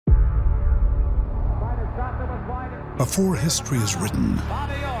Before history is written,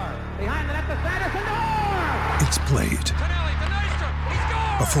 it's played.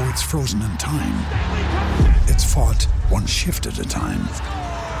 Before it's frozen in time, it's fought one shift at a time.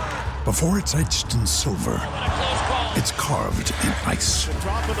 Before it's etched in silver, it's carved in ice.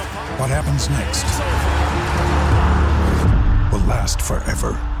 What happens next will last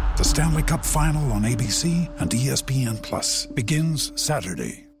forever. The Stanley Cup Final on ABC and ESPN Plus begins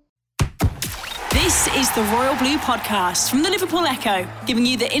Saturday. This is the Royal Blue Podcast from the Liverpool Echo, giving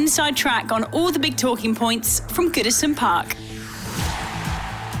you the inside track on all the big talking points from Goodison Park.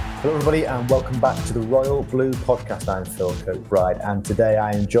 Hello everybody and welcome back to the Royal Blue Podcast. I'm Phil Kirkbride and today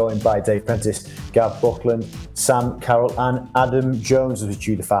I am joined by Dave Prentice, Gav Buckland, Sam Carroll and Adam Jones as we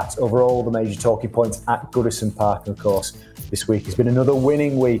chew the fat over all the major talking points at Goodison Park. And of course, this week has been another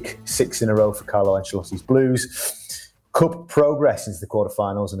winning week, 6 in a row for Carlo Ancelotti's Blues. Cup progress into the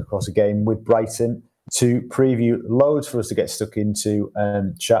quarterfinals and of course a game with Brighton to preview. Loads for us to get stuck into,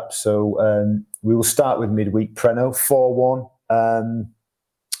 chaps. So we will start with midweek. Preno 4-1.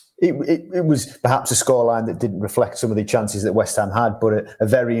 It was perhaps a scoreline that didn't reflect some of the chances that West Ham had, but a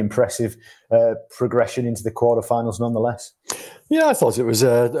very impressive progression into the quarterfinals nonetheless. Yeah, I thought it was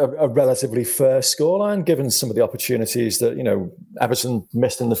a relatively fair scoreline, given some of the opportunities that, Everton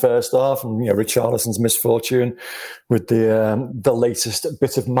missed in the first half and, Richarlison's misfortune with the latest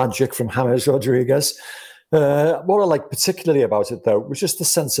bit of magic from James Rodriguez. What I like particularly about it, though, was just the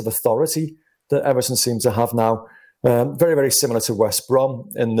sense of authority that Everton seems to have now. Very, very similar to West Brom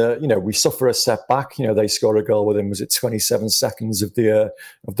in the, we suffer a setback. They score a goal within, 27 seconds of the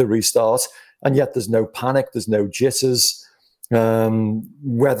restart, and yet there's no panic, there's no jitters.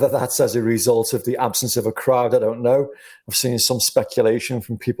 Whether that's as a result of the absence of a crowd, I don't know. I've seen some speculation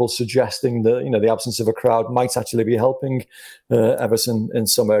from people suggesting that, the absence of a crowd might actually be helping Everton in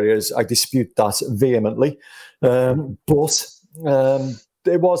some areas. I dispute that vehemently, but.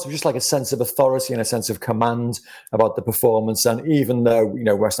 It was just like a sense of authority and a sense of command about the performance. And even though,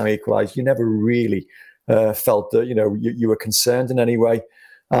 West Ham equalised, you never really felt that, you were concerned in any way.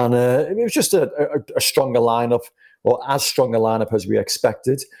 And it was just a stronger lineup, or as strong a lineup as we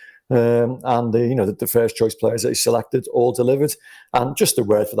expected. And the first choice players that he selected all delivered. And just a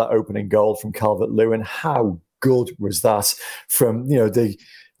word for that opening goal from Calvert-Lewin. How good was that from,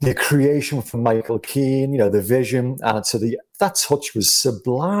 the creation from Michael Keane, the vision, and that touch was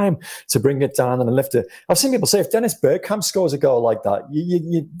sublime to bring it down and lift it. I've seen people say if Dennis Bergkamp scores a goal like that,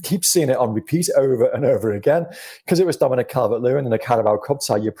 you keep seeing it on repeat over and over again. Because it was Dominic Calvert-Lewin in a Carabao Cup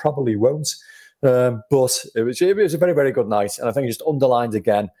tie, you probably won't. But it was a very, very good night. And I think it just underlined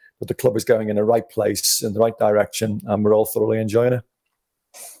again that the club is going in the right place, in the right direction, and we're all thoroughly enjoying it.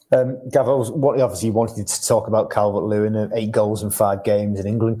 Gav, obviously you wanted to talk about Calvert-Lewin, 8 goals in 5 games, an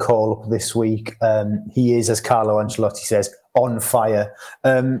England call-up this week. He is, as Carlo Ancelotti says, on fire.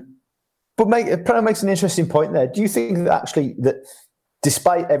 But Preno makes an interesting point there. Do you think that actually, that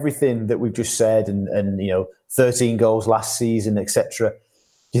despite everything that we've just said and 13 goals last season, etc., do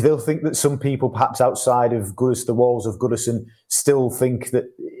you still think that some people, perhaps outside of the walls of Goodison, still think that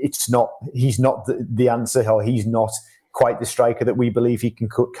he's not the answer, or he's not quite the striker that we believe he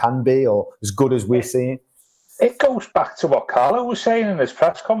can be, or as good as we're seeing? It goes back to what Carlo was saying in his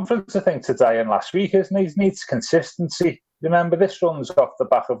press conference, I think, today and last week, isn't it? He needs consistency. Remember, this runs off the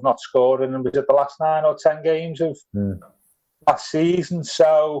back of not scoring, and was it the last 9 or 10 games of last season?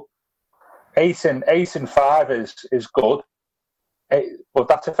 So 8 and 5 is good. But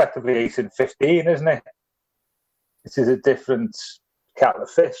that's effectively 8 and 15, isn't it? It is a different kettle of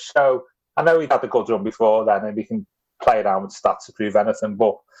fish. So I know he'd had a good run before then, and we can play around with stats to prove anything,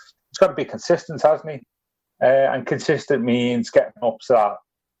 but he's got to be consistent, hasn't he? And consistent means getting up to that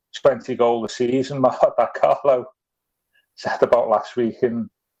 20 goal a season mark that Carlo said about last week, and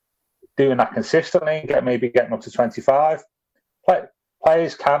doing that consistently, maybe getting up to 25.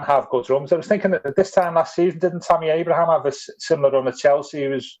 Players can have good runs. I was thinking that at this time last season, didn't Tammy Abraham have a similar run at Chelsea? He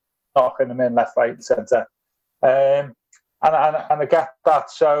was knocking them in left, right and centre. And I get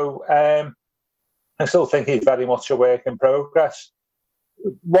that. So I still think he's very much a work in progress.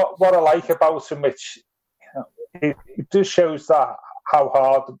 What I like about him, which it just shows that how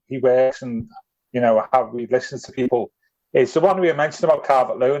hard he works and how he listens to people, is the one we mentioned about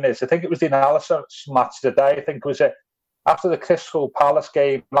Calvert-Lewin. I think it was the analysis match today. I think it was after the Crystal Palace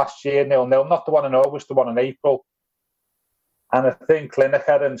game last year, 0-0, not the one in August, the one in April. And I think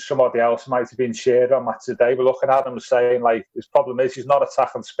Lineker and somebody else might have been shared on match today. We're looking at him and saying, his problem is he's not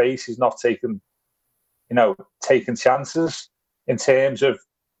attacking space. He's not taking chances in terms of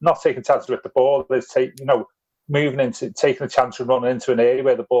not taking chances with the ball. There's moving into taking a chance and running into an area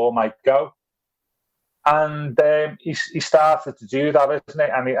where the ball might go. And he started to do that, isn't it?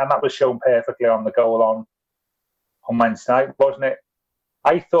 And that was shown perfectly on the goal on Wednesday night, wasn't it?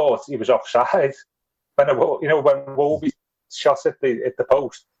 I thought he was offside when Wobie shot at the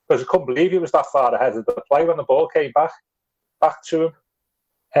post, because I couldn't believe he was that far ahead of the play when the ball came back to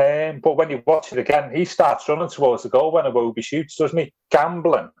him. But when you watch it again, he starts running towards the goal when Wobie shoots, doesn't he?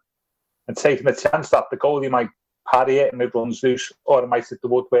 Gambling and taking the chance that the goalie might parry it and it runs loose, or it might hit the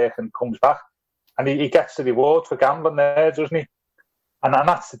woodwork and comes back. And he gets the reward for gambling there, doesn't he? And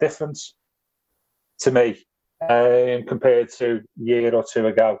that's the difference to me compared to a year or two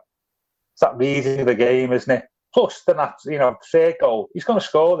ago. It's that reading of the game, isn't it? Plus, the third goal, he's going to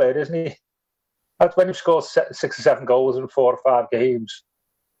score there, isn't he? That's when he scores 6 or 7 goals in 4 or 5 games.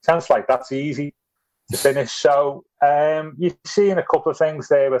 Sounds like that's easy to finish. So you're seeing a couple of things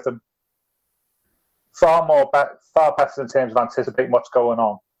there with him. Far better in terms of anticipating what's going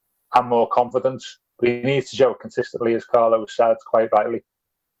on and more confidence. But he needs to show it consistently, as Carlo said quite rightly.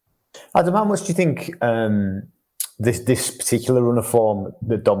 Adam, how much do you think this particular run of form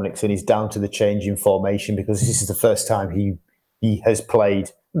that Dominic's in is down to the change in formation? Because this is the first time he has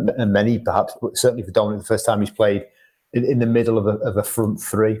played, and many perhaps, but certainly for Dominic, the first time he's played in the middle of a front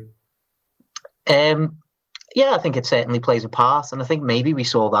three. Yeah, I think it certainly plays a part, and I think maybe we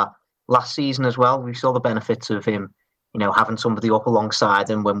saw that last season as well. We saw the benefits of him, having somebody up alongside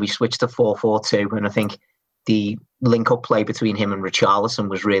him when we switched to 4-4-2, and I think the link-up play between him and Richarlison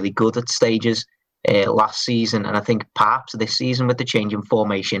was really good at stages last season, and I think perhaps this season with the change in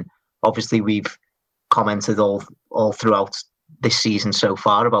formation, obviously we've commented all throughout this season so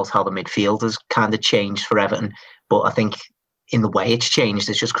far about how the midfield has kind of changed for Everton, but I think in the way it's changed,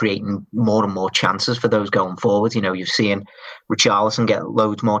 it's just creating more and more chances for those going forward. You've seen Richarlison get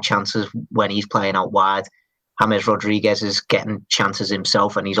loads more chances when he's playing out wide. James Rodriguez is getting chances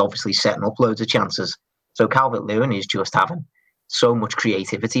himself, and he's obviously setting up loads of chances. So Calvert-Lewin is just having so much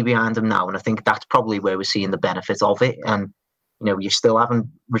creativity behind him now, and I think that's probably where we're seeing the benefit of it. And you're still having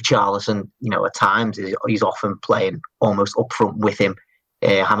Richarlison, at times he's often playing almost up front with him.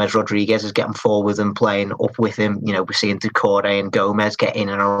 James Rodriguez is getting forward and playing up with him. We're seeing Doucouré and Gomez get in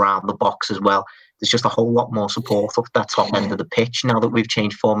and around the box as well. There's just a whole lot more support up that top end of the pitch now that we've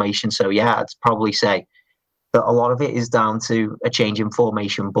changed formation. So yeah, I'd probably say that a lot of it is down to a change in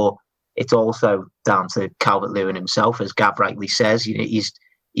formation, but it's also down to Calvert-Lewin himself, as Gav rightly says. He's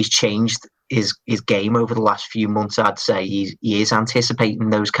changed his game over the last few months. I'd say he is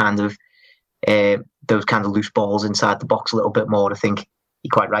anticipating those kind of loose balls inside the box a little bit more. I think he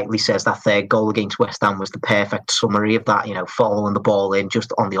quite rightly says that third goal against West Ham was the perfect summary of that, following the ball in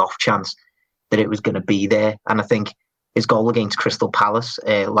just on the off chance that it was going to be there. And I think his goal against Crystal Palace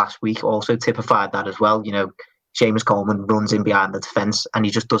last week also typified that as well. Seamus Coleman runs in behind the defence and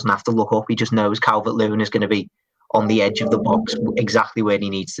he just doesn't have to look up. He just knows Calvert-Lewin is going to be on the edge of the box, exactly where he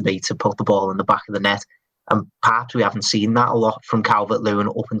needs to be to put the ball in the back of the net. And perhaps we haven't seen that a lot from Calvert-Lewin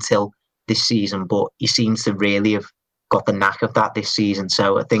up until this season, but he seems to really have got the knack of that this season.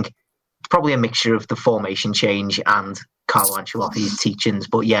 So I think it's probably a mixture of the formation change and Carlo Ancelotti's teachings.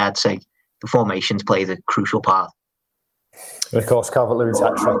 But yeah, I'd say the formations played a crucial part. And of course, Calvert-Lewin's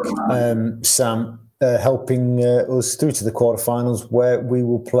hat-trick, Sam, helping us through to the quarterfinals, where we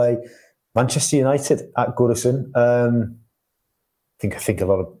will play Manchester United at Goodison. I think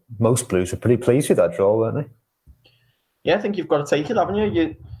most Blues were pretty pleased with that draw, weren't they? Yeah, I think you've got to take it, haven't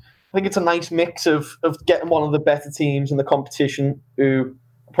you? I think it's a nice mix of getting one of the better teams in the competition who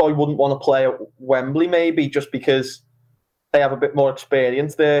probably wouldn't want to play at Wembley, maybe just because they have a bit more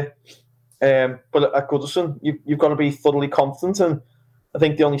experience there. But at Goodison, you've got to be thoroughly confident. And I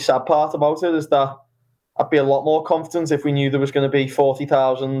think the only sad part about it is that I'd be a lot more confident if we knew there was going to be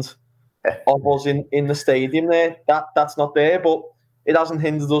 40,000 of us in the stadium there. That's not there, but it hasn't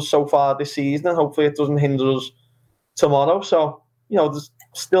hindered us so far this season, and hopefully it doesn't hinder us tomorrow. So, there's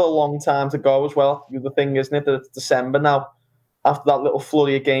still a long time to go as well. The thing, isn't it, that it's December now after that little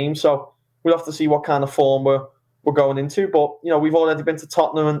flurry of games. So we'll have to see what kind of form we're going into. But, we've already been to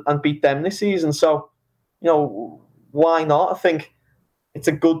Tottenham and beat them this season. So, why not? I think it's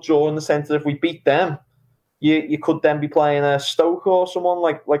a good draw in the sense that if we beat them, you could then be playing a Stoke or someone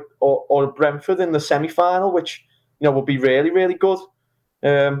or a Brentford in the semi-final, which, would be really, really good.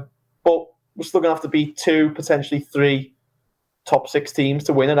 But we're still going to have to beat 2, potentially 3 top 6 teams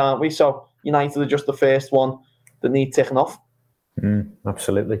to win it, aren't we? So United are just the first one that need ticking off.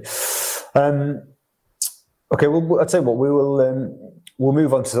 Absolutely. Okay, well, I'll tell you what, we'll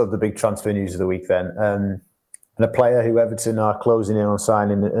move on to sort of the big transfer news of the week then. And a player who Everton are closing in on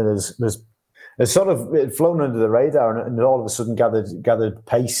signing has It's sort of flown under the radar and all of a sudden gathered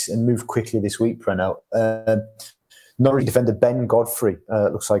pace and moved quickly this week, Preno. Norwich defender Ben Godfrey.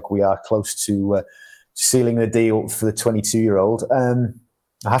 Looks like we are close to sealing the deal for the 22-year-old.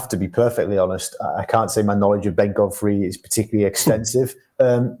 I have to be perfectly honest. I can't say my knowledge of Ben Godfrey is particularly extensive.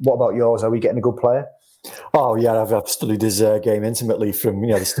 What about yours? Are we getting a good player? Oh yeah, I've studied his game intimately from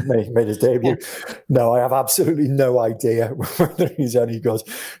made his debut. No, I have absolutely no idea whether he's any good.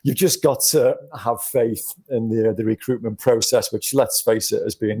 You've just got to have faith in the recruitment process, which, let's face it,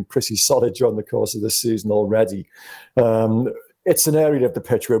 has been pretty solid during the course of this season already. It's an area of the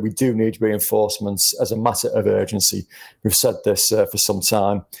pitch where we do need reinforcements as a matter of urgency. We've said this for some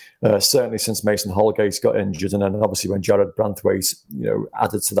time, certainly since Mason Holgate got injured, and then obviously when Jared Branthwaite,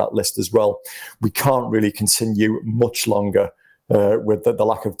 added to that list as well. We can't really continue much longer with the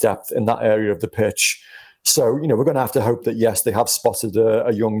lack of depth in that area of the pitch. So, we're going to have to hope that, yes, they have spotted a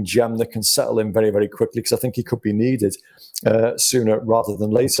young gem that can settle in very, very quickly, because I think he could be needed sooner rather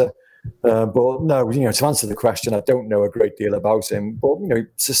than later. But no, to answer the question, I don't know a great deal about him. But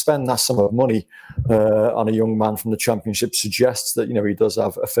to spend that sum of money on a young man from the Championship suggests that he does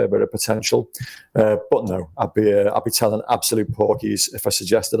have a fair bit of potential. But no, I'd be telling absolute porkies if I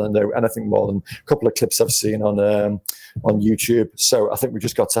suggested I know anything more than a couple of clips I've seen on YouTube. So I think we've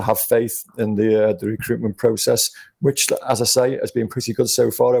just got to have faith in the recruitment process, which, as I say, has been pretty good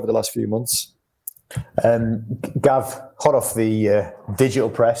so far over the last few months. Gav, hot off the digital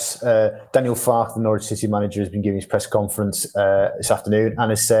press, Daniel Farke, the Norwich City manager, has been giving his press conference this afternoon and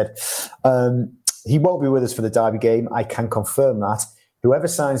has said he won't be with us for the Derby game. I can confirm that. Whoever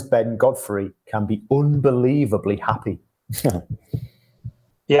signs Ben Godfrey can be unbelievably happy.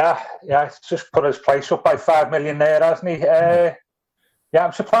 Yeah, it's just put his price up by 5 million there, hasn't he? Yeah,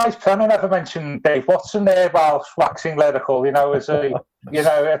 I'm surprised Preno never mentioned Dave Watson there while waxing lyrical.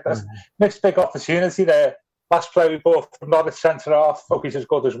 Missed big opportunity there. Last play we bought from Norwich centre half. Hope he's as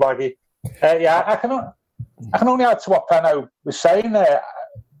good as Waggy. I can only add to what Preno was saying there.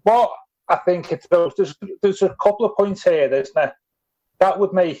 What I think there's a couple of points here, isn't there? That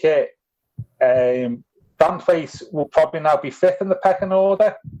would make it. Branthwaite will probably now be fifth in the pecking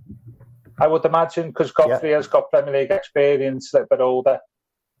order, I would imagine, because Godfrey has got Premier League experience, a bit older, a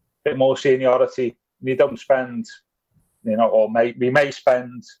bit more seniority. We don't spend, we may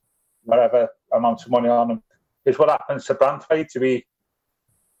spend whatever amount of money on him. Is what happens to Branthwaite? Do we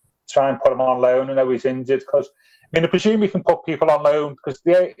try and put him on loan and know he's injured? Because, I presume we can put people on loan because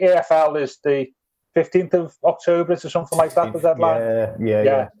the AFL is the 15th of October, or something like that, the deadline.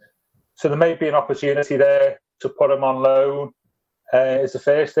 Yeah. So there may be an opportunity there to put him on loan, is the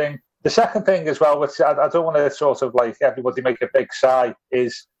first thing. The second thing as well, which I don't want to sort of like everybody make a big sigh,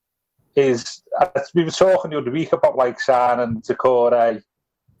 is we were talking the other week about like signing Decore,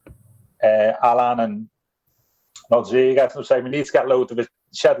 Alan and Rodriguez. I'm saying we need to get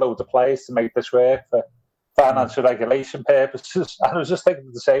shed loads of players to make this work for financial regulation purposes. And I was just thinking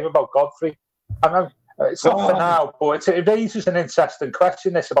the same about Godfrey. It's not for now, but it raises an interesting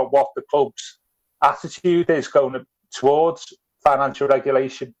question, this, about what the club's attitude is going towards financial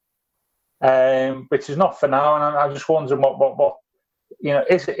regulation. Which is not for now, and I'm just wondering what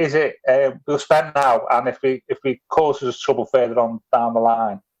is it we'll spend now, and if we cause us trouble further on down the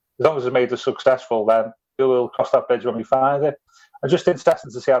line, as long as it's made us successful, then we'll cross that bridge when we find it. I'm just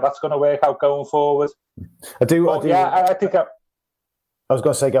interested to see how that's going to work out going forward. I was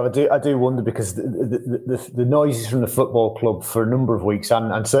going to say, Gav, I do wonder, because the noises from the football club for a number of weeks,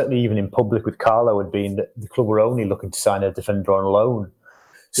 and certainly even in public with Carlo, had been that the club were only looking to sign a defender on loan.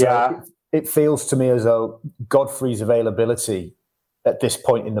 So it feels to me as though Godfrey's availability at this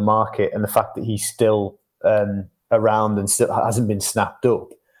point in the market, and the fact that he's still around and still hasn't been snapped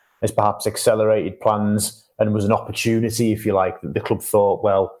up, has perhaps accelerated plans and was an opportunity, if you like, that the club thought,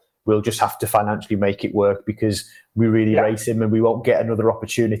 well, we'll just have to financially make it work because we really rate him and we won't get another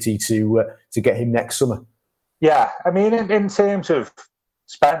opportunity to get him next summer. Yeah, in terms of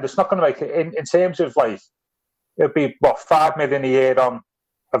spend, it's not going to make it. In terms of it'll be 5 million a year on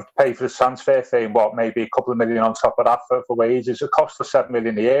of pay for the transfer fee, maybe a couple of million on top of that for wages. It costs us 7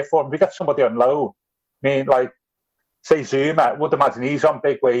 million a year for him. If we get somebody on loan, say Zuma, I would imagine he's on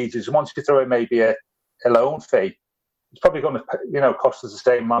big wages. Once you throw in maybe a loan fee, it's probably going to cost us the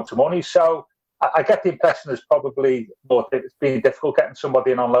same amount of money. So I get the impression it's probably it's been difficult getting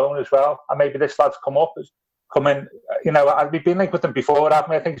somebody in on loan as well. And maybe this lad's come in. We've been linked with them before, haven't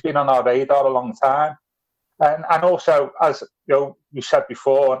we? I think it's been on our radar a long time. And also, as you said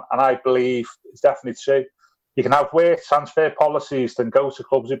before, and I believe it's definitely true, you can have worse transfer policies than go to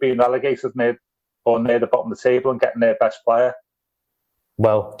clubs who've been relegated near the bottom of the table and getting their best player.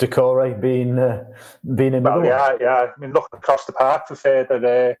 Well, Decore being another one. Yeah. I mean, look across the park for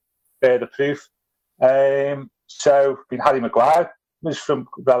further proof. So, Harry Maguire was from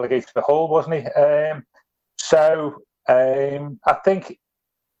relegated to Hull, wasn't he? I think,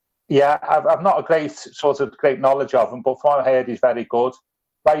 I've not a great knowledge of him, but from what I heard, he's very good.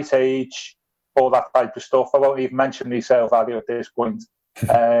 Right age, all that type of stuff. I won't even mention resale value at this point.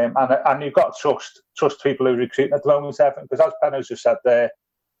 And you've got to trust people who recruit at the moment, Evan, because as Penno's just said there,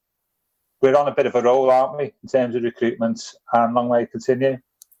 we're on a bit of a roll, aren't we, in terms of recruitment, and long way to continue.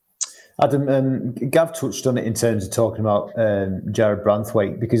 Adam, Gav touched on it in terms of talking about Jarrad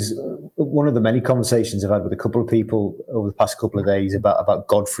Branthwaite, because one of the many conversations I've had with a couple of people over the past couple of days about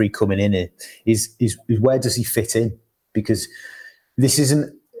Godfrey coming in is where does he fit in? Because this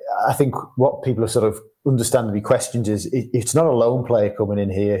isn't, I think what people are sort of understandably questioned is it's not a lone player coming in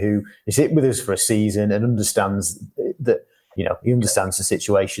here who is hit with us for a season and understands that, he understands the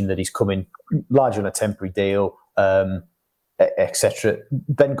situation, that he's coming largely on a temporary deal, etc.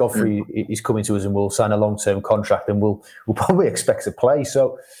 Ben Godfrey is coming to us and we'll sign a long-term contract and we'll probably expect to play.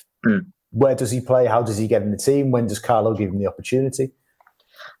 So where does he play? How does he get in the team? When does Carlo give him the opportunity?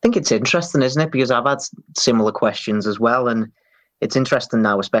 I think it's interesting, isn't it? Because I've had similar questions as well. And it's interesting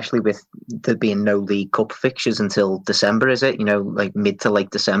now, especially with there being no League Cup fixtures until December, is it? Like mid to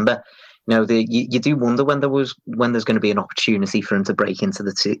late December. You do wonder when there's going to be an opportunity for him to break into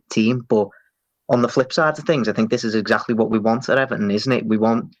the team. But on the flip side of things, I think this is exactly what we want at Everton, isn't it? We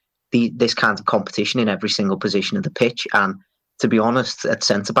want this kind of competition in every single position of the pitch. And to be honest, at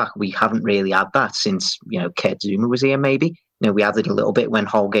centre-back, we haven't really had that since, Kurt Zouma was here, maybe. We added a little bit when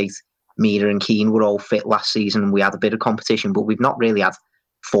Holgate, Mina and Keane were all fit last season. We had a bit of competition, but we've not really had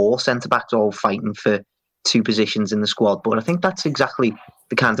 4 centre-backs all fighting for 2 positions in the squad. But I think that's exactly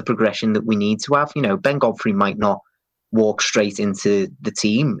the kind of progression that we need to have. Ben Godfrey might not walk straight into the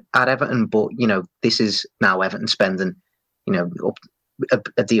team at Everton, but, this is now Everton spending,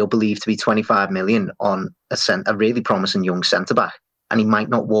 a deal believed to be 25 million on a really promising young centre-back, and he might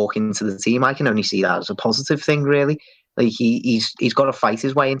not walk into the team. I can only see that as a positive thing, really. Like he's got to fight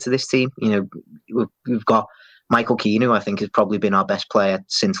his way into this team. We've got Michael Keane, who I think has probably been our best player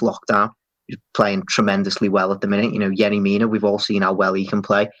since lockdown. He's playing tremendously well at the minute. Yerry Mina, we've all seen how well he can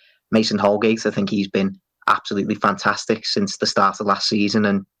play. Mason Holgate, I think he's been absolutely fantastic since the start of last season.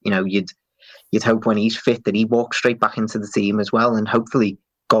 And, you'd hope when he's fit that he walks straight back into the team as well. And hopefully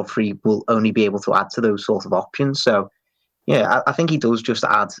Godfrey will only be able to add to those sort of options. So, I think he does just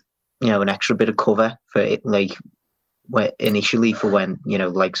add, an extra bit of cover for it, initially for when,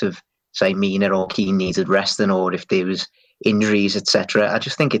 likes of, say, Mina or Keane needed resting, or if there was injuries, etc. I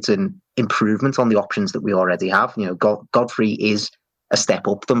just think it's an improvement on the options that we already have. Godfrey is a step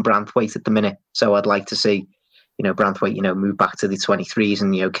up than Branthwaite at the minute. So I'd like to see, Branthwaite, move back to the 23s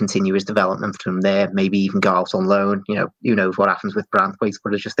and, continue his development from there, maybe even go out on loan. Who knows what happens with Branthwaite,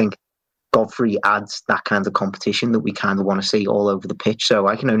 but I just think Godfrey adds that kind of competition that we kind of want to see all over the pitch. So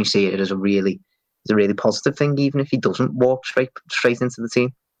I can only see it as a really positive thing, even if he doesn't walk straight into the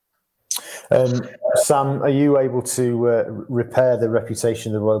team. Sam, are you able to repair the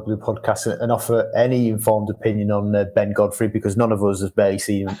reputation of the Royal Blue podcast and offer any informed opinion on Ben Godfrey? Because none of us has barely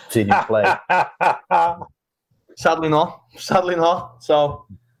seen him play. Sadly not. So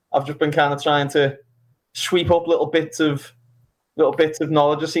I've just been kind of trying to sweep up little bits of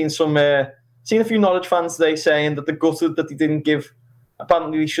knowledge. I've seen a few Norwich fans today saying that they're gutted that they didn't give.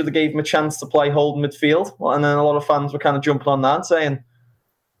 Apparently, we should have gave him a chance to play holding midfield, and then a lot of fans were kind of jumping on that and saying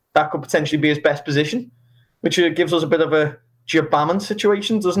that could potentially be his best position, which gives us a bit of a Gbamin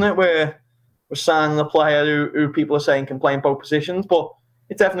situation, doesn't it? Where we're signing a player who people are saying can play in both positions, but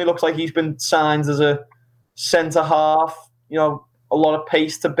it definitely looks like he's been signed as a centre half. A lot of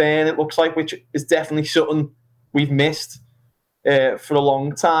pace to burn. It looks like, which is definitely something we've missed for a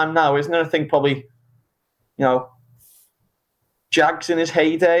long time now, isn't it? I think probably, Jags in his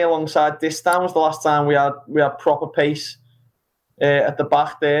heyday alongside Distan was the last time we had proper pace at the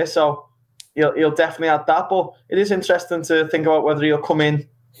back there. So he'll definitely add that. But it is interesting to think about whether he'll come in,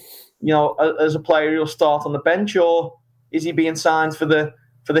 as a player who'll start on the bench, or is he being signed for the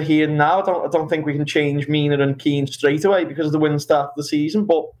here and now? I don't think we can change Mina and Keane straight away because of the win start of the season.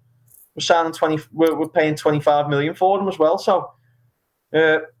 But we're paying 25 million for them as well. So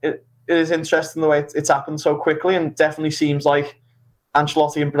it is interesting the way it's happened so quickly, and definitely seems like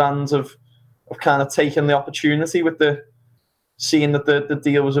Ancelotti and Brands have kind of taken the opportunity with seeing that the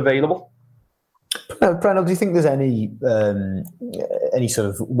deal was available. Brennell, do you think there's any sort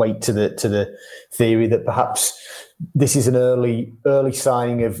of weight to the theory that perhaps this is an early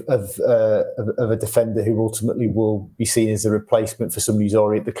signing of a defender who ultimately will be seen as a replacement for somebody who's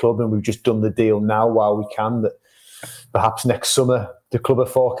already at the club, and we've just done the deal now while we can. That perhaps next summer the club are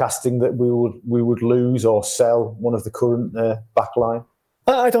forecasting that we would lose or sell one of the current back line.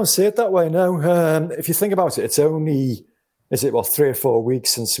 I don't see it that way, no. If you think about it, it's only, 3 or 4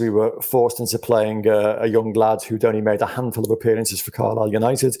 weeks since we were forced into playing a young lad who'd only made a handful of appearances for Carlisle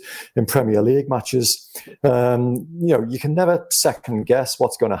United in Premier League matches. You can never second guess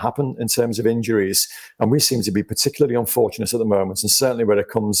what's going to happen in terms of injuries. And we seem to be particularly unfortunate at the moment. And certainly when it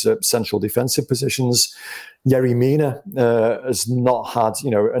comes to central defensive positions, Yerry Mina has not had,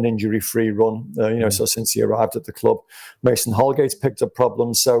 an injury-free run, so since he arrived at the club. Mason Holgate's picked up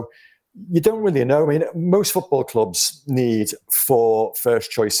problems. So you don't really know. I mean, most football clubs need 4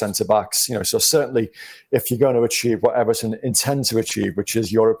 first-choice centre-backs. So certainly if you're going to achieve what Everton intend to achieve, which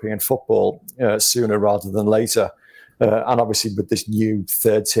is European football sooner rather than later, and obviously with this new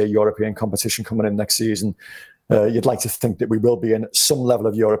third-tier European competition coming in next season, you'd like to think that we will be in some level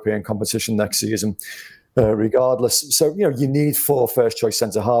of European competition next season. Regardless. So, you need 4 first-choice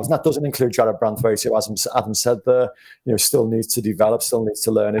centre-halves. And that doesn't include Jared Branthwaite, who, as Adam said there, still needs to develop, still needs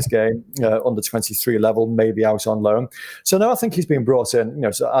to learn his game, under 23 level, maybe out on loan. So now I think he's been brought in,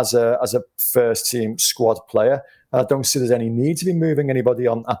 as a first-team squad player. I don't see there's any need to be moving anybody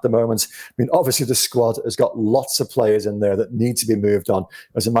on at the moment. I mean, obviously the squad has got lots of players in there that need to be moved on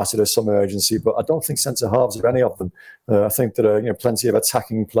as a matter of some urgency, but I don't think centre-halves are any of them. I think there are plenty of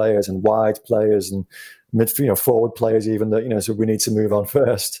attacking players and wide players and forward players even that, so we need to move on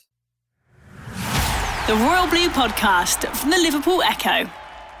first. The Royal Blue Podcast from the Liverpool Echo.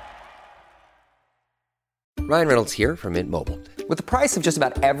 Ryan Reynolds here from Mint Mobile. With the price of just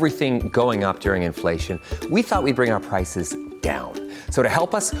about everything going up during inflation, we thought we'd bring our prices down. So to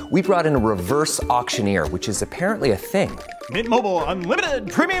help us, we brought in a reverse auctioneer, which is apparently a thing. Mint Mobile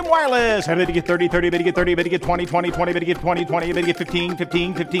Unlimited Premium Wireless. How to get 30, 30, bit to get 30, bit to get 20, 20, 20, bit to get 20, 20, bit to get 15,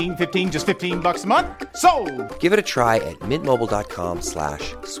 15, 15, 15, just $15 a month? Sold! Give it a try at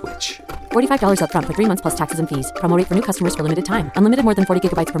mintmobile.com/switch. $45 up front for 3 months plus taxes and fees. Promo rate for new customers for limited time. Unlimited more than 40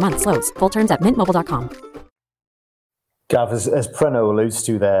 gigabytes per month. Slows full terms at mintmobile.com. Gav, as Preno alludes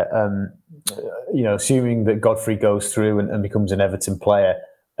to there, assuming that Godfrey goes through and becomes an Everton player,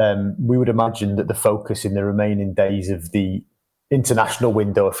 we would imagine that the focus in the remaining days of the international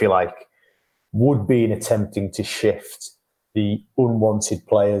window, if you like, would be in attempting to shift the unwanted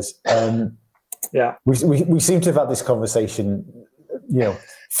players. We seem to have had this conversation,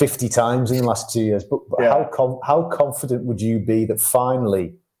 50 times in the last 2 years. But how confident would you be that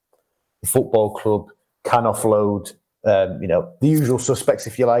finally the football club can offload, the usual suspects,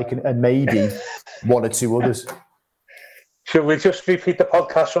 if you like, and maybe 1 or 2 others? Should we just repeat the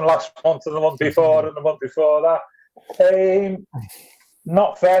podcast from last month and the month before and the month before that?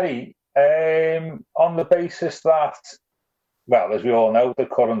 Not very. On the basis that, well, as we all know, the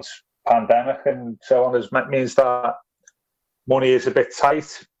current pandemic and so on means that money is a bit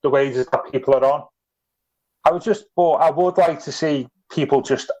tight, the wages that people are on. I would like to see people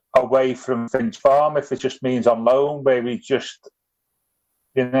just away from Finch Farm, if it just means on loan, where we just,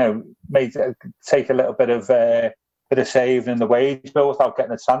 take a little bit of saving in the wage bill without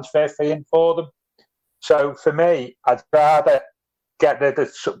getting a transfer fee in for them. So for me, I'd rather get rid of,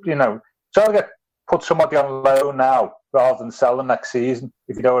 put somebody on loan now rather than sell them next season,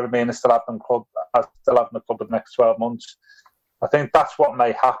 if you know what I mean, and still have them the club for the next 12 months. I think that's what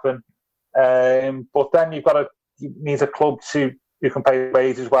may happen. But then you need a club who can pay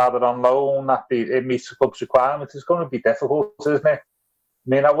wages while they're on loan, it meets the club's requirements. It's going to be difficult, isn't it? I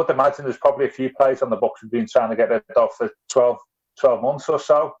mean, I would imagine there's probably a few players on the books who've been trying to get rid of for 12 months or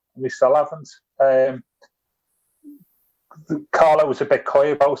so, and we still haven't. Carlo was a bit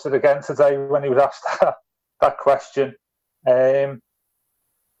coy about it again today when he was asked that question.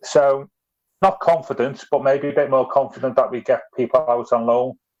 So, not confident, but maybe a bit more confident that we get people out on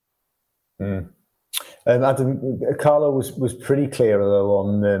loan. Adam, Carlo was pretty clear though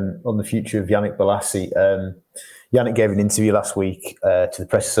on the future of Yannick Bolasie. Yannick gave an interview last week to the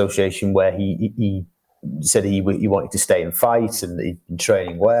Press Association where he said he wanted to stay and fight, and he'd been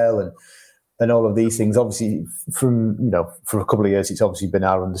training well and all of these things. Obviously, for a couple of years, it's obviously been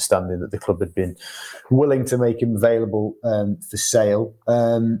our understanding that the club had been willing to make him available for sale.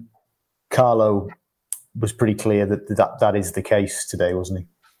 Carlo was pretty clear that is the case today, wasn't he?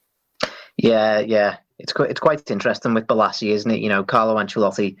 Yeah. It's quite interesting with Bolasie, isn't it? Carlo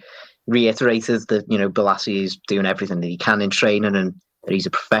Ancelotti reiterated that, Bolasie is doing everything that he can in training and that he's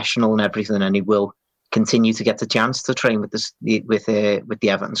a professional and everything, and he will continue to get the chance to train with the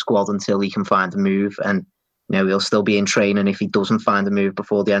Everton squad until he can find a move. And, he'll still be in training if he doesn't find a move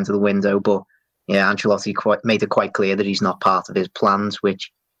before the end of the window. But yeah, Ancelotti made it quite clear that he's not part of his plans,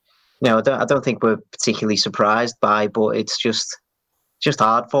 which I don't think we're particularly surprised by. But it's just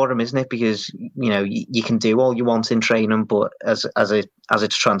hard for him, isn't it? Because you can do all you want in training, but as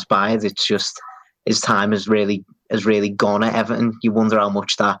it's transpired, it's just his time has really gone at Everton. You wonder how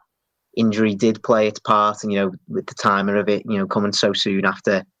much that injury did play its part, and with the timing of it, coming so soon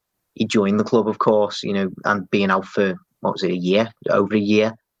after he joined the club, of course, and being out for over a year.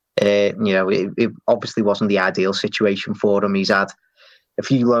 It obviously wasn't the ideal situation for him. He's had a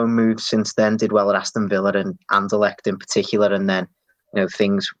few loan moves since then, did well at Aston Villa and Anderlecht in particular, and then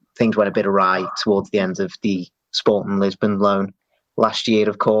things went a bit awry towards the end of the Sporting Lisbon loan last year,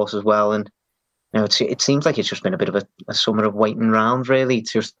 of course, as well. And it seems like it's just been a bit of a summer of waiting around, really,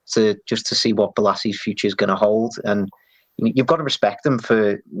 just to see what Bolasy's future is going to hold. And you've got to respect him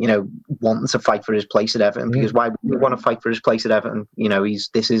for wanting to fight for his place at Everton, because why would you want to fight for his place at Everton?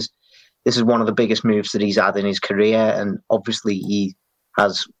 This is one of the biggest moves that he's had in his career, and obviously he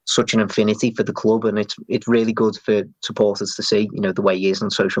has such an affinity for the club, and it's really good for supporters to see the way he is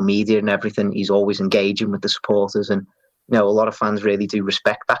on social media and everything. He's always engaging with the supporters, and a lot of fans really do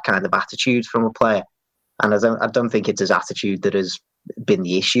respect that kind of attitude from a player. And I don't think it's his attitude that has been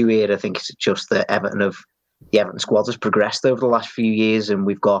the issue here. I think it's just that the Everton squad has progressed over the last few years, and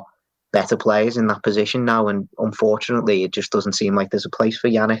we've got better players in that position now. And unfortunately, it just doesn't seem like there's a place for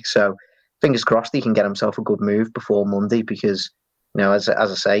Yannick. So fingers crossed he can get himself a good move before Monday, because as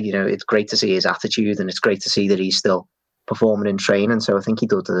I say, it's great to see his attitude, and it's great to see that he's still performing in training. So I think he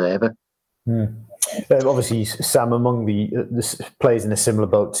does deserve it. Obviously, Sam, among the players in a similar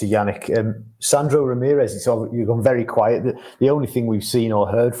boat to Yannick, Sandro Ramirez, you've gone very quiet. The only thing we've seen or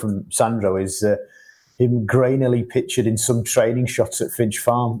heard from Sandro is him grainily pictured in some training shots at Finch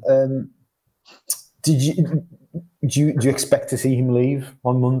Farm. Do you expect to see him leave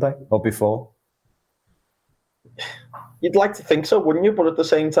on Monday or before? You'd like to think so, wouldn't you? But at the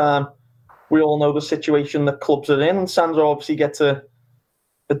same time, we all know the situation that clubs are in, and Sandro obviously gets a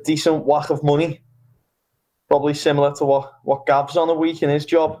decent whack of money, probably similar to what Gav's on a week in his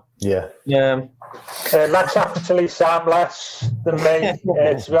job. Yeah. Let's actually Sam less than me,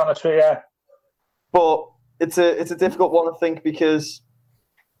 to be honest with you. But it's a difficult one, I think, because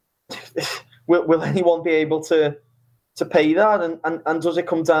will anyone be able to pay that? And does it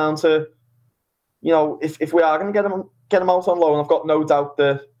come down to, if we are going to get him out on loan, I've got no doubt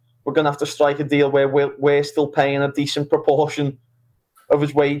that we're going to have to strike a deal where we're still paying a decent proportion of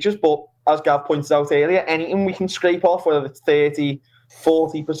his wages. But as Gav pointed out earlier, anything we can scrape off, whether it's 30,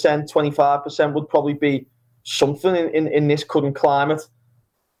 40%, 25%, would probably be something in this current climate.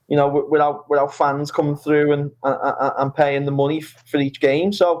 Without fans coming through and paying the money for each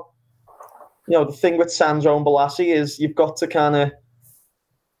game. So, the thing with Sandro and Bolasie is you've got to kind of,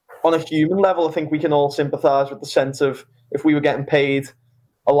 on a human level, I think we can all sympathise with the sense of if we were getting paid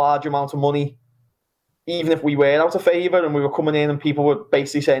a large amount of money, even if we were out of favour and we were coming in and people were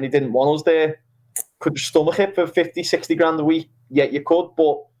basically saying they didn't want us there, could you stomach it for 50, 60 grand a week? Yeah, you could.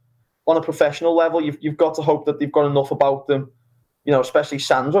 But on a professional level, you've got to hope that they've got enough about them, especially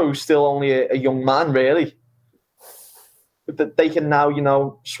Sandro, who's still only a young man, really, that they can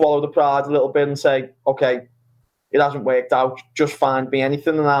now, swallow the pride a little bit and say, okay, it hasn't worked out, just find me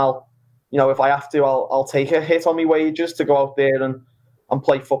anything and I'll, if I have to, I'll take a hit on my wages to go out there and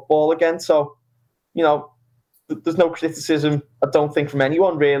play football again. So, there's no criticism, I don't think, from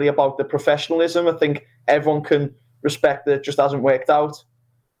anyone really about the professionalism. I think everyone can respect that it just hasn't worked out.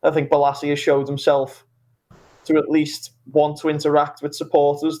 I think Bolasie has showed himself to at least want to interact with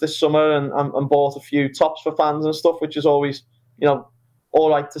supporters this summer and bought a few tops for fans and stuff, which is always, all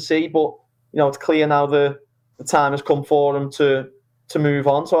right to see. But, it's clear now the time has come for them to move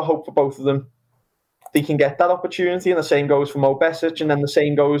on. So I hope for both of them they can get that opportunity. And the same goes for Mo Besic, and then the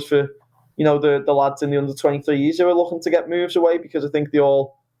same goes for, the lads in the under-23s who are looking to get moves away, because I think they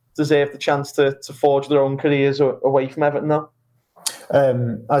all deserve the chance to forge their own careers away from Everton now.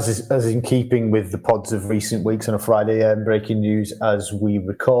 As in keeping with the pods of recent weeks, on a Friday, breaking news as we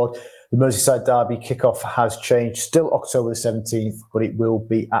record, the Merseyside derby kickoff has changed. Still October the 17th, but it will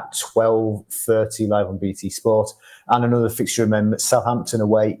be at 12:30 live on BT Sport. And another fixture amendment, Southampton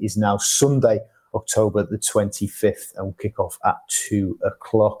away, is now Sunday, October the 25th, and will kick off at 2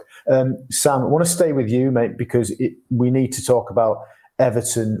 o'clock. Sam, I want to stay with you, mate, because we need to talk about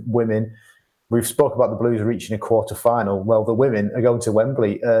Everton women. We've spoke about the Blues reaching a quarter-final. Well, the women are going to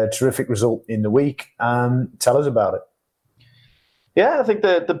Wembley. Terrific result in the week. Tell us about it. Yeah, I think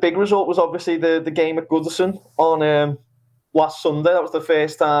the big result was obviously the game at Goodison on last Sunday. That was the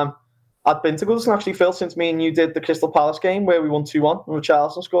first time I'd been to Goodison actually, Phil, since me and you did the Crystal Palace game where we won 2-1 and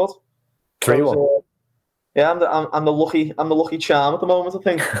Richarlison scored. 3-1. Yeah, I'm the lucky charm at the moment, I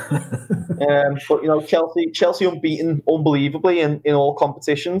think. But Chelsea unbeaten unbelievably in all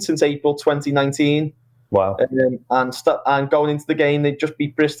competitions since April 2019. Wow. And going into the game, they just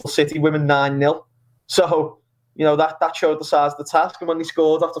beat Bristol City women 9-0. So that showed the size of the task. And when they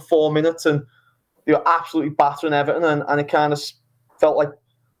scored after 4 minutes, and they were absolutely battering Everton, and it kind of felt like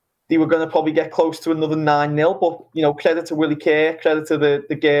they were going to probably get close to another 9-0. But credit to Willie Kerr, credit to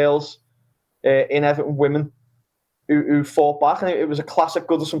the girls in Everton women who fought back, and it was a classic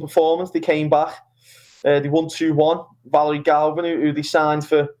Goodison performance. They came back, they won 2-1. Valerie Galvin, who they signed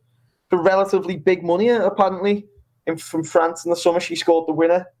for relatively big money apparently from France in the summer, she scored the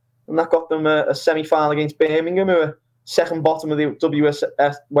winner, and that got them a semi-final against Birmingham, who are second bottom of the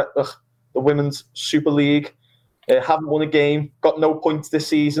the Women's Super League. Haven't won a game, got no points this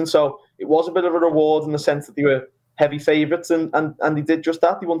season, so it was a bit of a reward in the sense that they were heavy favourites, and they did just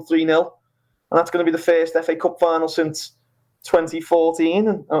that. They won 3-0. And that's going to be the first FA Cup final since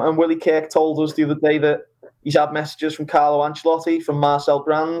 2014. And Willie Kirk told us the other day that he's had messages from Carlo Ancelotti, from Marcel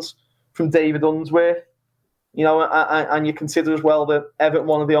Brands, from David Unsworth. And you consider as well that Everton,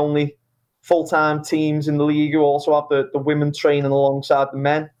 one of the only full-time teams in the league who also have the women training alongside the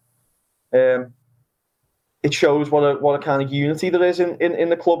men. It shows what a kind of unity there is in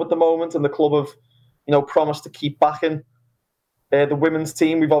the club at the moment, and the club have promised to keep backing the women's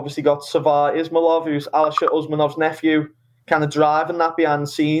team. We've obviously got Savar Ismailov, who's Alisher Usmanov's nephew, kind of driving that behind the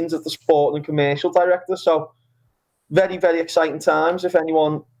scenes as the sport and commercial director. So very, very exciting times. If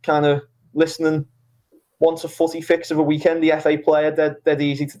anyone kind of listening wants a footy fix of a weekend, the FA Player, dead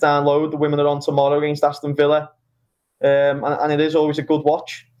easy to download. The women are on tomorrow against Aston Villa. And it is always a good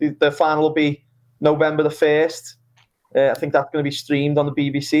watch. The final will be November the 1st. I think that's going to be streamed on the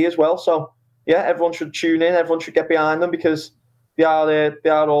BBC as well. So, yeah, everyone should tune in. Everyone should get behind them, because they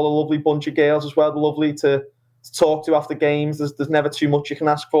are all a lovely bunch of girls as well. They're lovely to talk to after games. There's never too much you can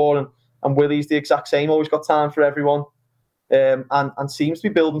ask for, and Willie's the exact same. Always got time for everyone, and seems to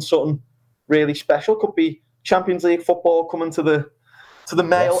be building something really special. Could be Champions League football coming to the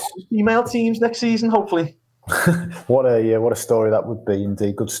male and female teams next season, hopefully. What a story that would be,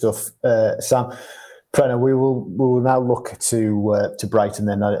 indeed. Good stuff, Sam. Prena, we will now look to Brighton.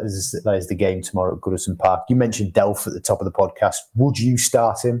 Then that is the game tomorrow at Goodison Park. You mentioned Delph at the top of the podcast. Would you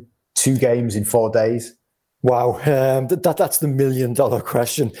start him? 2 games in 4 days? Wow, that's the $1 million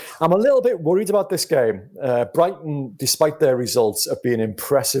question. I'm a little bit worried about this game. Brighton, despite their results, have been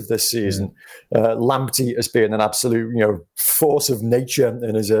impressive this season. Lamptey has been an absolute, force of nature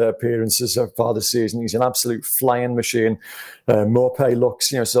in his appearances so far this season. He's an absolute flying machine. Maupay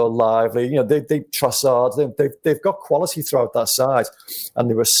looks, so lively. They Trossard. They've got quality throughout that side, and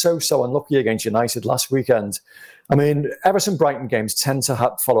they were so unlucky against United last weekend. I mean, Everton-Brighton games tend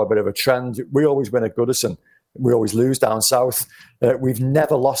to follow a bit of a trend. We always win at Goodison. We always lose down south. We've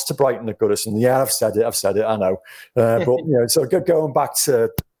never lost to Brighton at Goodison. Yeah, I've said it, I know. But, so going back to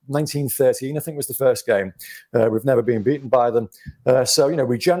 1913, I think was the first game. We've never been beaten by them. So,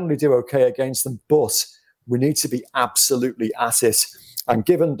 we generally do okay against them, but we need to be absolutely at it. And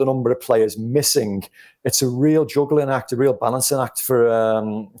given the number of players missing, it's a real juggling act, a real balancing act for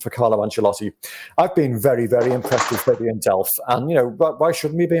Carlo Ancelotti. I've been very, very impressed with Fabian Delph. And, why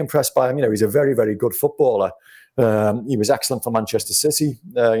shouldn't we be impressed by him? He's a very, very good footballer. He was excellent for Manchester City,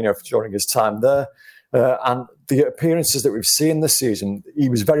 during his time there. And the appearances that we've seen this season, he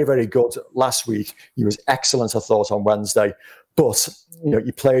was very, very good last week. He was excellent, I thought, on Wednesday. But,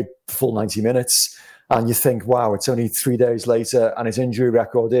 he played the full 90 minutes. And you think, wow, it's only 3 days later, and his injury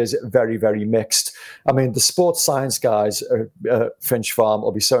record is very, very mixed. I mean, the sports science guys at Finch Farm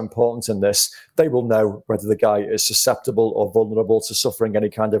will be so important in this. They will know whether the guy is susceptible or vulnerable to suffering any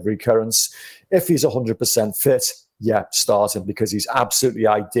kind of recurrence. If he's 100% fit, yeah, start him, because he's absolutely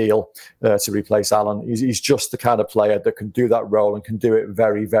ideal to replace Allen. He's just the kind of player that can do that role and can do it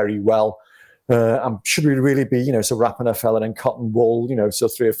very, very well. Should we really be, wrapping a fella in cotton wool,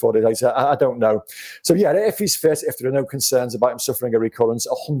 3 or 4 days later? I don't know. So, yeah, if he's fit, if there are no concerns about him suffering a recurrence,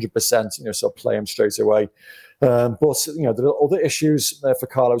 100%, so play him straight away. But, there are other issues for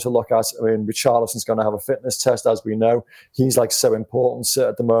Carlo to look at. I mean, Richarlison's going to have a fitness test, as we know. He's, so important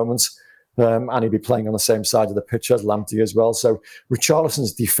at the moment. And he'll be playing on the same side of the pitch as Lamptey as well. So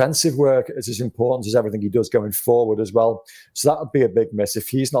Richarlison's defensive work is as important as everything he does going forward as well. So that would be a big miss if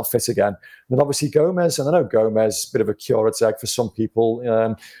he's not fit again. And then obviously Gomez, and I know Gomez, a bit of a curate's egg for some people.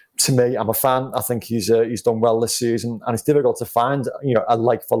 To me, I'm a fan. I think he's done well this season, and it's difficult to find a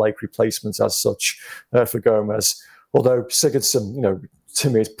like-for-like replacement as such for Gomez. Although Sigurdsson, to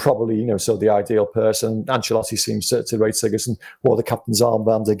me, it's probably, so the ideal person. Ancelotti seems to rate Sigurdsson, wore the captain's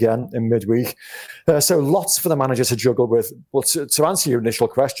armband again in midweek. So lots for the manager to juggle with. But to answer your initial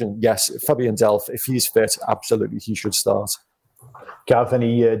question, yes, Fabian Delph, if he's fit, absolutely he should start. Gareth,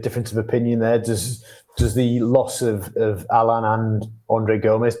 any difference of opinion there? Does the loss of Alan and Andre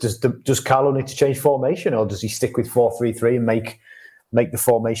Gomes, does Carlo need to change formation, or does he stick with 4-3-3 and make the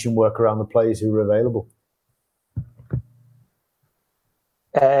formation work around the players who are available?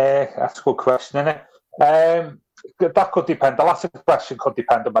 That's a good question, isn't it? That could depend. The last question could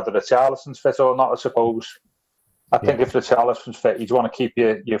depend on whether Richarlison's fit or not, I suppose. I think if Richarlison's fit, you'd want to keep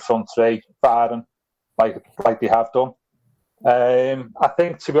your front three firing like they have done. I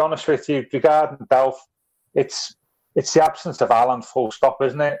think, to be honest with you, regarding Delph, it's the absence of Alan, full stop,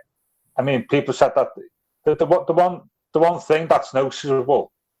 isn't it? I mean, people said that the one thing that's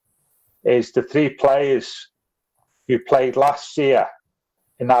noticeable is the three players who played last year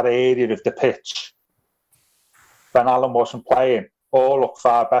in that area of the pitch when Alan wasn't playing all look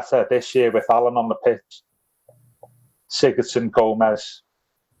far better this year with Alan on the pitch. Sigurdsson, Gomes,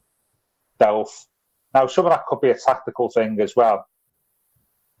 Delph. Now, some of that could be a tactical thing as well,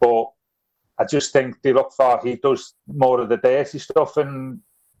 but I just think he does more of the dirty stuff and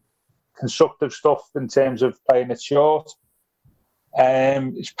constructive stuff in terms of playing it short.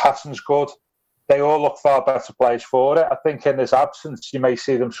 His passing's good. They all look far better players for it. I think in his absence, you may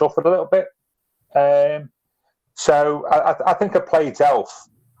see them suffer a little bit. So I think I play Delph,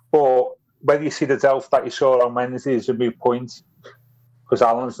 but whether you see the Delph that you saw on Wednesday is a moot point, because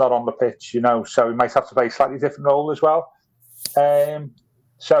Alan's not on the pitch, so he might have to play a slightly different role as well.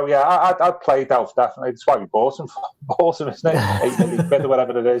 So yeah, I'd play Delph definitely. That's why we bought him, isn't it? 8 million quid or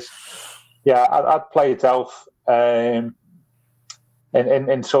whatever it is. Yeah, I'd play Delph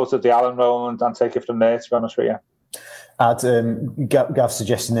in sort of the Alan role and take it from there, to be honest with you. Gav's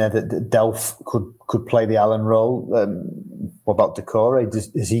suggesting there that Delph could play the Alan role. What about Decore?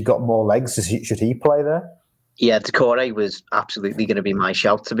 Has he got more legs? Should he play there? Yeah, Decore was absolutely going to be my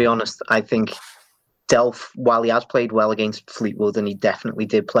shout, to be honest. I think Delph, while he has played well against Fleetwood, and he definitely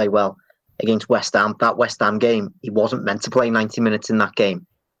did play well against West Ham, that West Ham game, he wasn't meant to play 90 minutes in that game.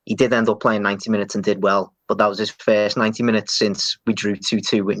 He did end up playing 90 minutes and did well, but that was his first 90 minutes since we drew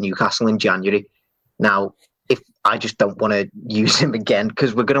 2-2 with Newcastle in January. Now, if I just don't want to use him again,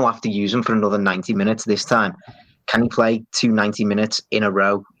 because we're going to have to use him for another 90 minutes this time. Can he play 2 90 minutes in a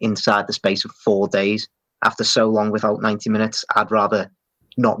row inside the space of 4 days after so long without 90 minutes? I'd rather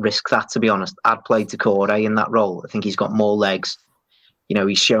not risk that, to be honest. I'd play Decore in that role. I think he's got more legs.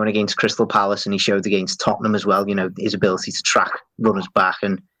 He's shown against Crystal Palace and he showed against Tottenham as well, his ability to track runners back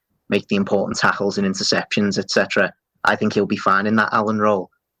and make the important tackles and interceptions, etc. I think he'll be fine in that Alan role.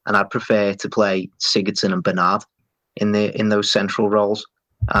 And I'd prefer to play Sigurdsson and Bernard in those central roles,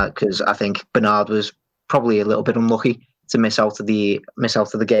 because I think Bernard was probably a little bit unlucky to miss out of the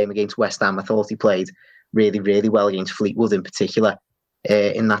game against West Ham. I thought he played really, really well against Fleetwood in particular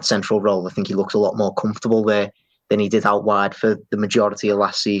in that central role. I think he looked a lot more comfortable there than he did out wide for the majority of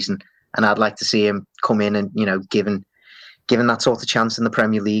last season. And I'd like to see him come in and, given that sort of chance in the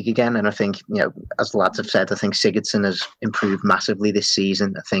Premier League again. And I think, as the lads have said, I think Sigurdsson has improved massively this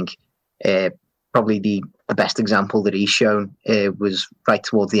season. I think probably the best example that he's shown was right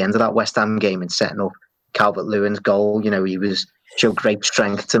towards the end of that West Ham game in setting up Calvert-Lewin's goal. He showed great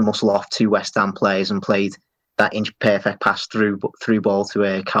strength to muscle off 2 West Ham players and played that inch-perfect pass through ball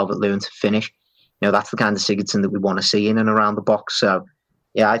to Calvert-Lewin to finish. That's the kind of Sigurdsson that we want to see in and around the box. So,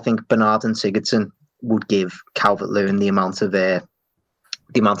 yeah, I think Bernard and Sigurdsson would give Calvert-Lewin the amount of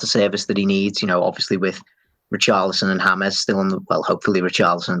service that he needs. Obviously with Richarlison and James still on hopefully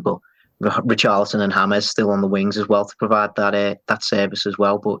Richarlison, but Richarlison and James still on the wings as well to provide that service as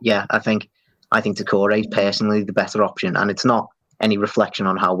well. But yeah, I think Decore is personally the better option, and it's not any reflection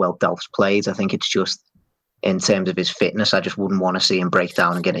on how well Delph's played. I think it's just in terms of his fitness. I just wouldn't want to see him break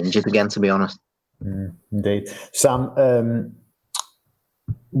down and get injured again, to be honest. Indeed. Sam,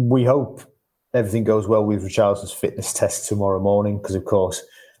 we hope everything goes well with Richarlison's fitness test tomorrow morning, because, of course,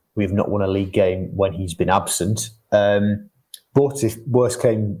 we've not won a league game when he's been absent. But if worst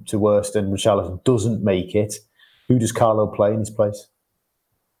came to worst and Richarlison doesn't make it, who does Carlo play in his place?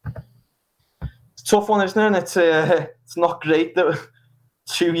 It's a tough one, isn't it? It's not great that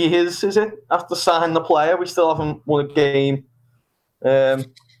 2 years, is it, after signing the player, we still haven't won a game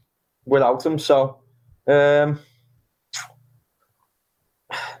without him. So I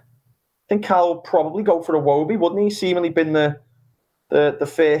think Carl would probably go for Iwobi, wouldn't he? Seemingly been the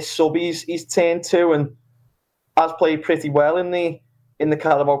first sub he's turned to, and has played pretty well in the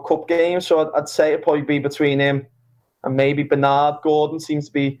Carabao Cup game. So I'd say it'd probably be between him and maybe Bernard. Gordon seems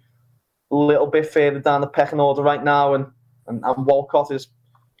to be a little bit further down the pecking order right now, and Walcott is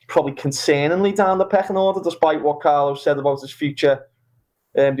probably concerningly down the pecking order, despite what Carlo said about his future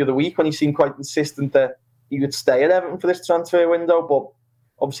the other week when he seemed quite insistent that he would stay at Everton for this transfer window, but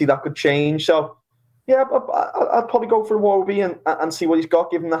obviously that could change. So, yeah, I'd probably go for Iwobi and see what he's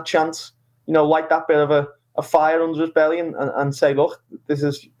got, give him that chance, like that bit of a fire under his belly and say, look, this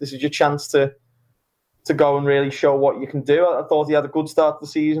is your chance to go and really show what you can do. I thought he had a good start to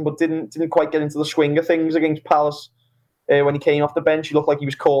the season, but didn't quite get into the swing of things against Palace. When he came off the bench, he looked like he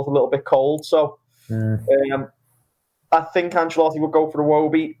was caught a little bit cold. So I think Ancelotti would go for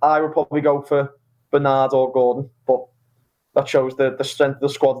Iwobi. I would probably go for Bernard or Gordon, but that shows the strength of the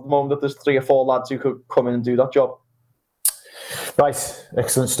squad at the moment, that there's 3 or 4 lads who could come in and do that job. Right,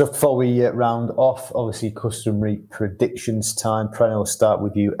 excellent stuff. Before we round off, obviously customary predictions time. Preno, will start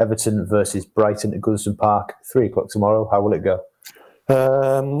with you. Everton versus Brighton at Goodison Park, 3:00 tomorrow. How will it go?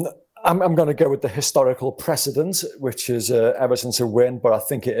 I'm going to go with the historical precedent, which is Everton to win, but I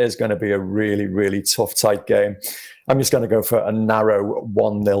think it is going to be a really, really tough, tight game. I'm just going to go for a narrow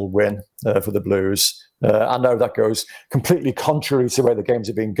 1-0 win for the Blues. I know that goes completely contrary to where the games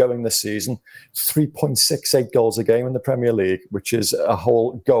have been going this season. 3.68 goals a game in the Premier League, which is a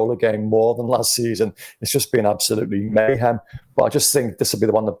whole goal a game more than last season. It's just been absolutely mayhem. But I just think this will be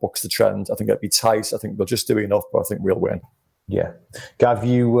the one that bucks the trend. I think it'll be tight. I think we'll just do enough, but I think we'll win. Yeah. Gav,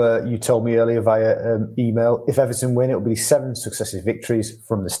 you told me earlier via email, if Everton win, it'll be 7 successive victories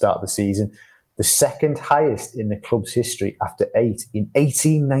from the start of the season. The second highest in the club's history after 8 in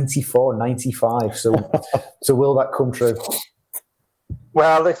 1894-95. So will that come true?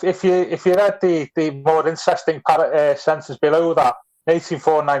 Well, if you read the more interesting sentence below that,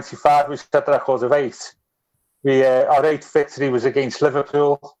 1894-95, we set the record of 8. Our 8th victory was against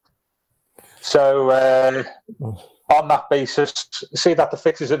Liverpool. So on that basis, see that the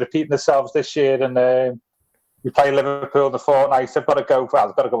fixtures are repeating themselves this year, and we play Liverpool in the fortnight. I've got to go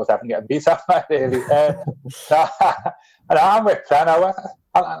with Everton getting beat up, really. And I'm with Preno.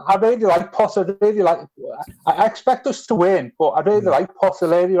 I really like Potter. I expect us to win, but I really like Potter.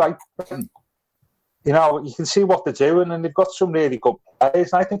 Really like, you can see what they're doing, and they've got some really good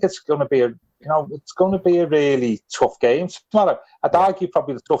players. And I think it's going to be a really tough game tomorrow. I'd argue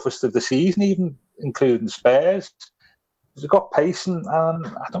probably the toughest of the season, even including Spurs. They've got pace, and I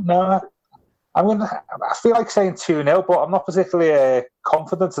don't know. I feel like saying 2-0, but I'm not particularly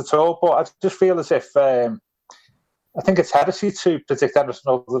confident at all. But I just feel as if I think it's heresy to predict anything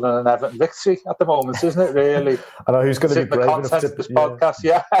other than an Everton victory at the moment, isn't it? Really? I know who's going to be brave enough to this podcast.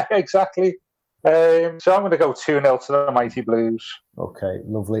 Yeah, exactly. So I'm going to go 2-0 to the Mighty Blues. Okay,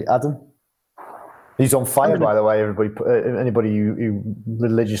 lovely. Adam? He's on fire, by the way, everybody. Anybody who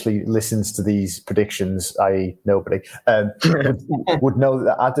religiously listens to these predictions, i.e. nobody, would know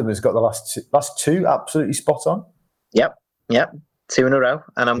that Adam has got the last two absolutely spot on. Yep. 2 in a row.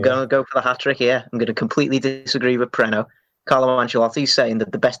 And I'm going to go for the hat-trick here. I'm going to completely disagree with Preno. Carlo Ancelotti's saying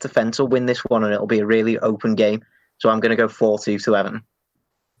that the best defence will win this one, and it'll be a really open game. So I'm going to go 4-2 to Everton.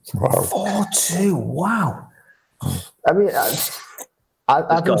 Wow. 4-2, wow. I mean,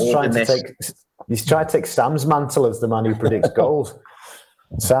 Adam's trying to take... He's trying to take Sam's mantle as the man who predicts goals.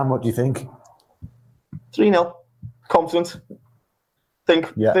 Sam, what do you think? 3-0. Confident.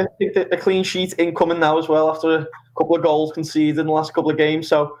 Think a clean sheet incoming now as well after a couple of goals conceded in the last couple of games.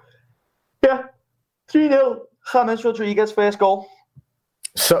 So, yeah, 3-0. James Rodriguez, first goal.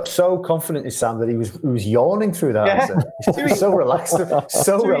 So confident is Sam that he was yawning through that answer. He's so relaxed about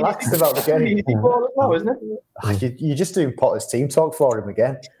the game. Now, isn't it? You're just doing Potter's team talk for him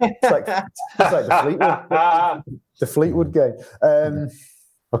again. It's like the Fleetwood game.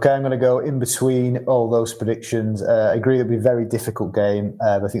 Okay, I'm going to go in between all those predictions. I agree it'll be a very difficult game.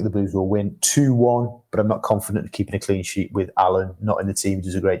 I think the Blues will win 2-1, but I'm not confident in keeping a clean sheet with Allen not in the team. He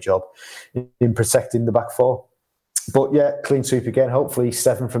does a great job in protecting the back four. But yeah, clean sweep again. Hopefully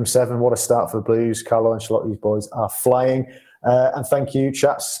 7 from 7. What a start for the Blues. Carlo Ancelotti's boys are flying. And thank you,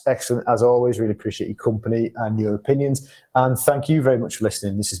 chats. Excellent as always. Really appreciate your company and your opinions. And thank you very much for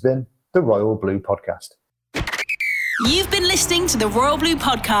listening. This has been the Royal Blue Podcast. You've been listening to the Royal Blue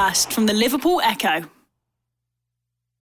Podcast from the Liverpool Echo.